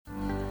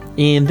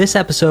In this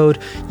episode,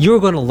 you're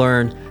going to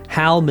learn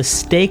how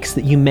mistakes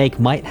that you make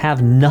might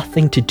have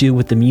nothing to do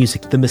with the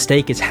music. The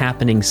mistake is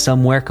happening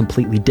somewhere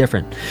completely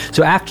different.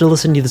 So after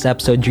listening to this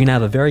episode, you're going to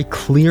have a very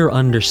clear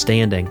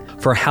understanding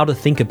for how to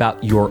think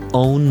about your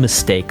own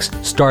mistakes,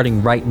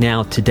 starting right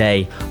now,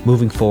 today,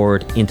 moving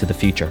forward into the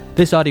future.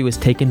 This audio is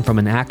taken from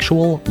an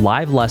actual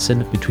live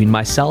lesson between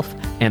myself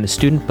and a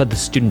student, but the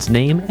student's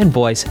name and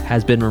voice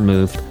has been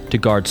removed to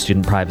guard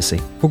student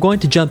privacy. We're going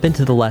to jump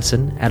into the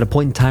lesson at a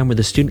point in time where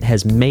the student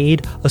has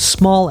made a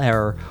small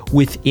error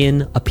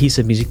within a piece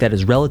of music that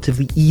is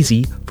relatively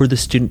easy for the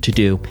student to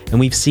do. And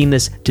we've seen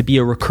this to be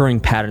a recurring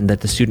pattern, that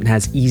the student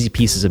has easy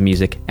pieces of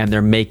music and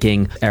they're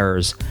making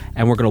errors.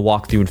 And we're going to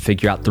walk through and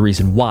figure out the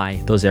reason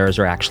why those errors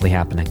are actually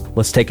happening.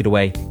 Let's take it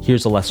away.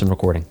 Here's a lesson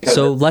recording.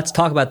 So let's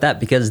talk about that,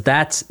 because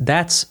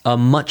that's a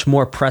much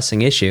more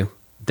pressing issue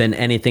than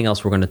anything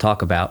else we're going to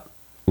talk about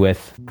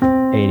with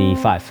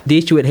 85. The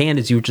issue at hand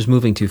is you were just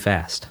moving too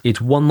fast. It's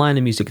one line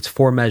of music, it's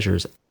 4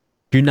 measures.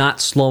 You're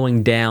not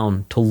slowing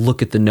down to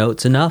look at the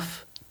notes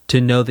enough to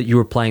know that you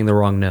were playing the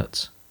wrong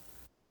notes.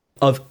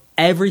 Of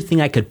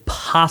everything I could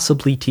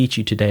possibly teach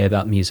you today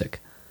about music,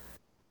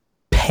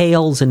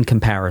 pales in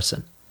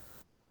comparison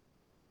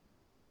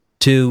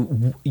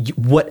to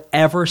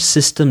whatever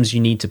systems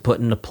you need to put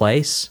into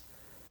place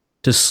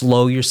to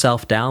slow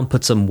yourself down,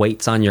 put some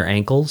weights on your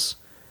ankles,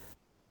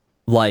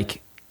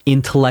 like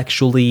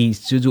intellectually,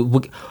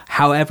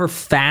 however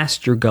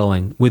fast you're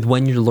going with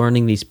when you're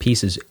learning these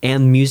pieces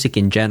and music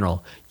in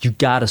general, you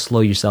got to slow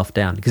yourself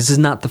down, because this is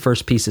not the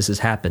first piece this has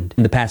happened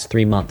in the past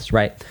 3 months,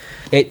 right?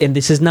 And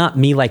this is not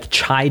me like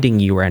chiding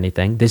you or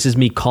anything. This is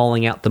me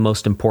calling out the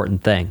most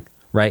important thing,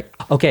 right?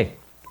 Okay.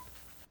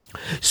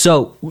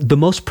 So the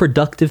most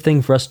productive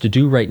thing for us to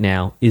do right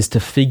now is to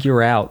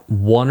figure out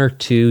 1 or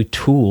 2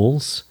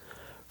 tools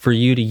for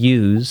you to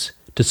use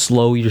to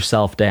slow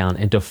yourself down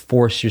and to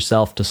force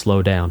yourself to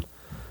slow down.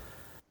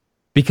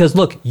 Because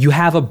look, you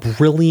have a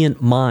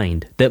brilliant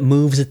mind that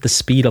moves at the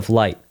speed of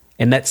light,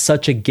 and that's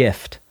such a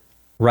gift,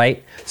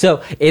 right?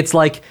 So it's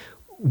like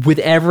with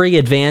every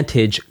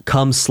advantage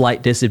comes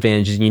slight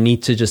disadvantages, and you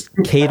need to just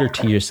cater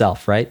to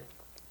yourself, right?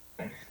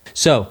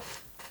 So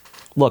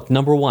look,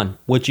 number 1,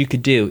 what you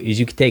could do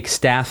is you could take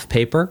staff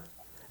paper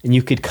and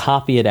you could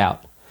copy it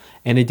out.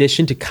 In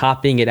addition to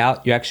copying it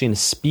out, you're actually going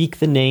to speak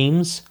the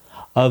names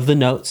of the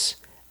notes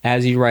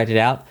as you write it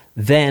out.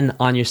 Then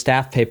on your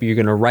staff paper, you're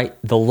going to write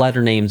the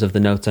letter names of the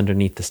notes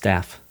underneath the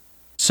staff.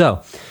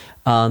 So,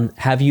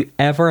 have you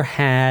ever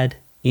had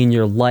in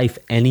your life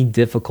any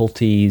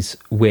difficulties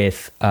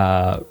with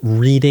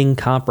reading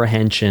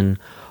comprehension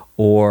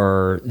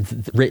or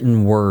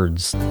written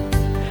words?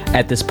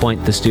 At this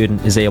point, the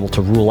student is able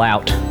to rule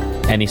out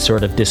any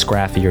sort of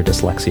dysgraphia or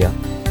dyslexia.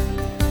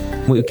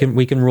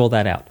 We can rule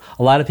that out.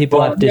 A lot of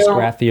people have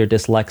dysgraphia or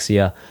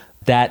dyslexia.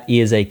 That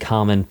is a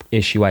common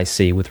issue I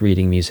see with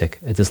reading music,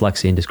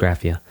 dyslexia and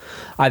dysgraphia.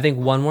 I think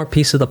one more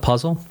piece of the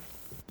puzzle,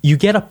 you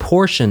get a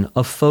portion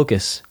of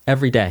focus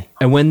every day.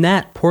 And when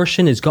that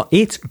portion is gone,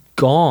 it's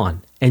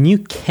gone, and you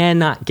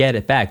cannot get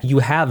it back. You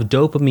have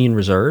dopamine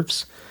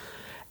reserves,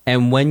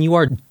 and when you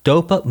are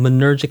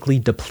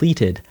dopaminergically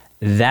depleted,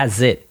 that's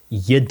it.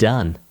 You're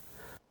done.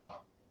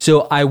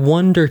 So I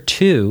wonder,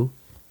 too,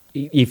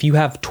 if you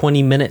have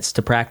 20 minutes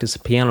to practice the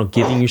piano,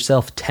 giving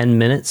yourself 10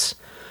 minutes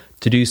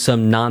to do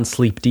some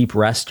non-sleep deep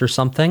rest or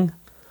something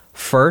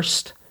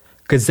first,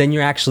 because then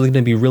you're actually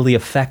going to be really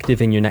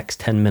effective in your next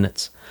 10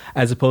 minutes,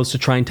 as opposed to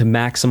trying to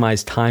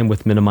maximize time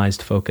with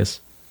minimized focus.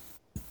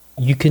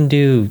 You can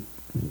do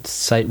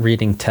sight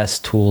reading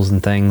test tools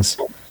and things.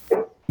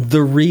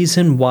 The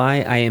reason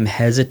why I am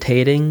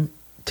hesitating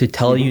to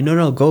tell you,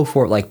 no, go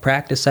for it, like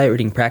practice sight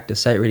reading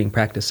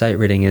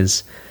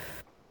is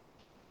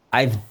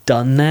I've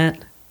done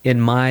that in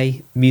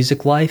my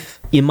music life,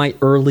 in my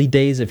early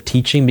days of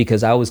teaching,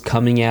 because I was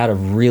coming out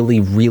of really,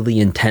 really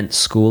intense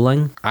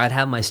schooling. I'd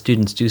have my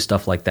students do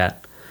stuff like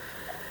that.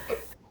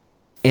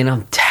 And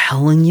I'm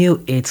telling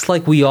you, it's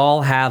like we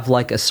all have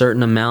like a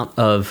certain amount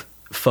of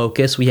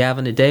focus we have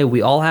in a day.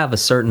 We all have a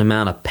certain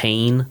amount of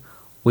pain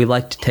we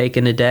like to take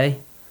in a day.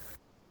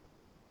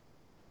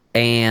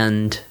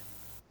 And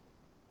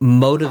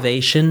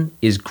motivation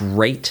is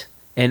great.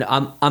 And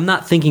I'm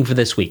not thinking for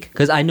this week,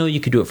 because I know you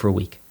could do it for a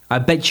week. I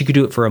bet you could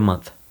do it for a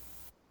month.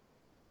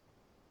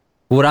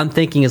 What I'm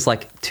thinking is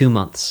like 2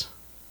 months,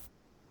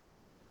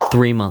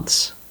 3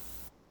 months.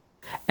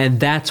 And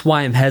that's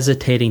why I'm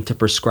hesitating to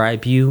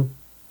prescribe you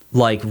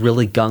like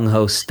really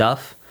gung-ho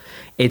stuff.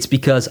 It's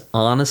because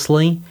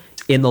honestly,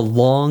 in the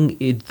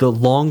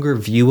longer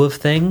view of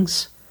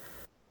things,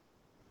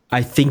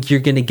 I think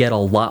you're going to get a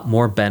lot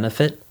more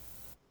benefit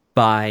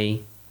by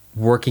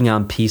working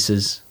on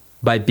pieces,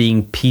 by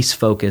being piece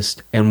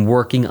focused and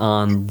working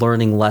on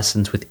learning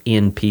lessons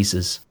within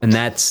pieces. And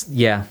that's,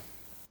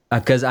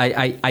 because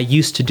I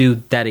used to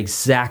do that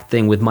exact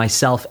thing with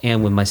myself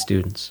and with my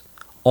students.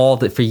 All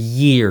that for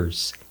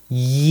years.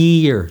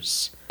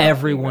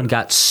 Everyone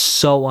got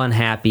so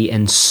unhappy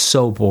and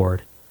so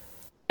bored.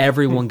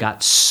 Everyone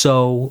got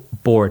so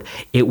bored.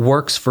 It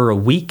works for a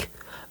week,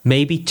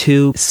 Maybe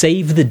 2,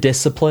 save the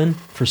discipline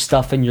for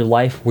stuff in your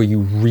life where you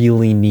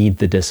really need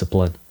the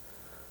discipline,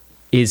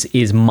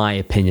 is my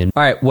opinion.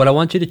 All right, what I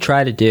want you to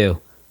try to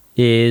do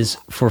is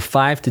for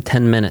 5 to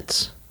 10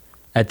 minutes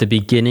at the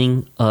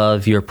beginning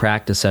of your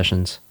practice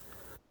sessions,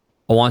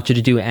 I want you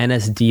to do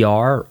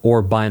NSDR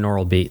or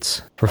binaural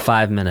beats for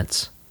 5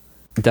 minutes.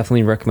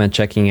 Definitely recommend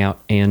checking out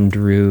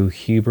Andrew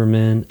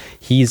Huberman.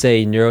 He's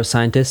a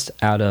neuroscientist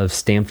out of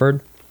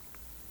Stanford,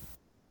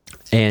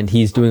 and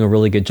he's doing a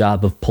really good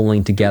job of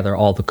pulling together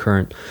all the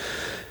current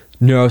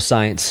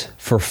neuroscience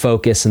for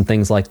focus and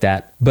things like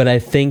that. But I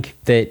think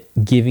that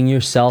giving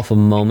yourself a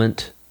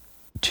moment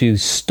to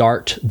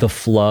start the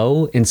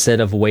flow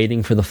instead of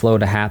waiting for the flow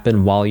to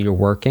happen while you're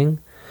working,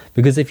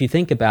 because if you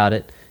think about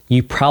it,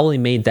 you probably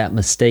made that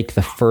mistake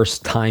the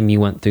first time you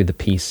went through the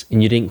piece,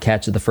 and you didn't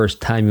catch it the first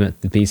time you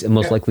went through the piece, and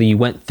most likely you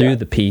went through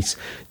the piece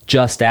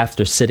just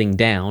after sitting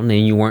down,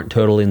 and you weren't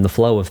totally in the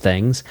flow of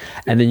things,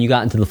 and then you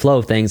got into the flow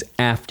of things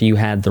after you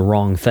had the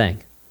wrong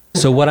thing.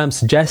 So what I'm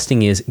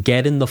suggesting is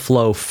get in the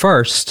flow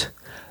first,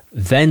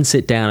 then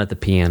sit down at the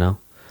piano,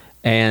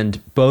 and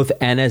both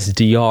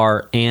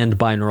NSDR and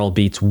binaural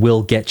beats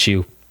will get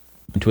you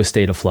into a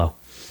state of flow.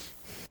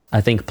 I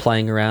think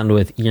playing around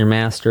with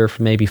Earmaster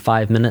for maybe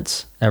 5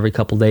 minutes every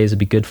couple days would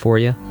be good for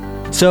you.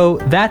 So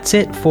that's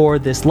it for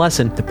this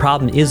lesson. The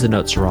problem is the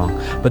notes are wrong,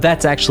 but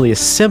that's actually a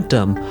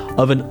symptom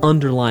of an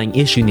underlying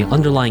issue. And the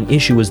underlying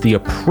issue is the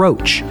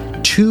approach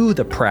to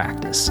the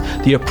practice,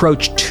 the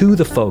approach to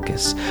the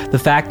focus, the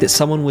fact that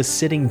someone was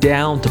sitting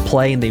down to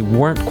play and they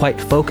weren't quite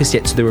focused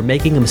yet, so they were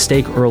making a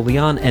mistake early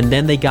on, and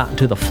then they got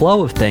into the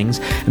flow of things,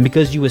 and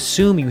because you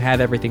assume you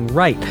have everything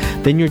right,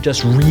 then you're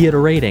just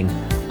reiterating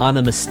on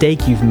a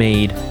mistake you've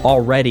made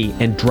already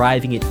and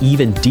driving it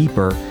even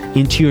deeper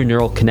into your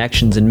neural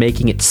connections and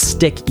making it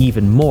stick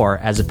even more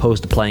as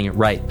opposed to playing it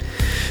right.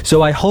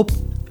 So I hope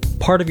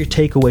part of your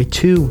takeaway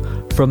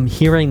too from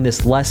hearing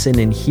this lesson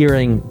and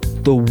hearing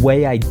the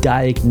way I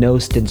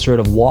diagnosed and sort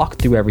of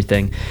walked through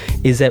everything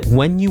is that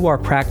when you are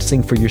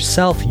practicing for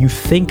yourself, you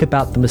think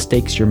about the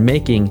mistakes you're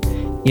making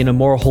in a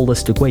more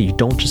holistic way. You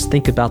don't just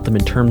think about them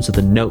in terms of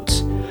the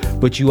notes,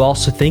 but you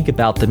also think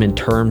about them in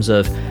terms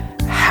of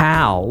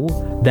how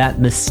that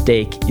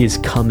mistake is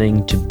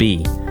coming to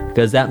be.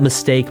 Because that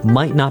mistake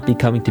might not be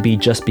coming to be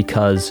just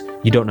because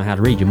you don't know how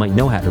to read. You might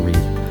know how to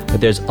read,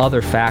 but there's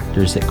other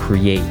factors that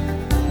create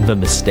the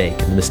mistake.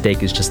 And the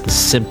mistake is just the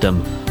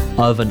symptom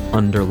of an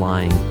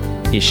underlying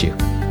issue.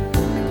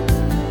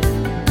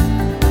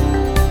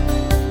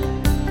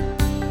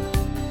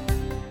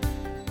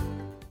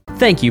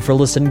 Thank you for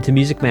listening to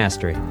Music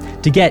Mastery.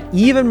 To get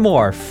even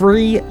more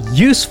free,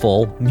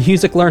 useful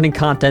music learning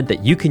content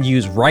that you can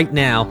use right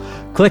now,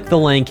 click the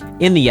link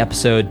in the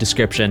episode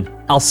description.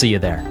 I'll see you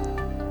there.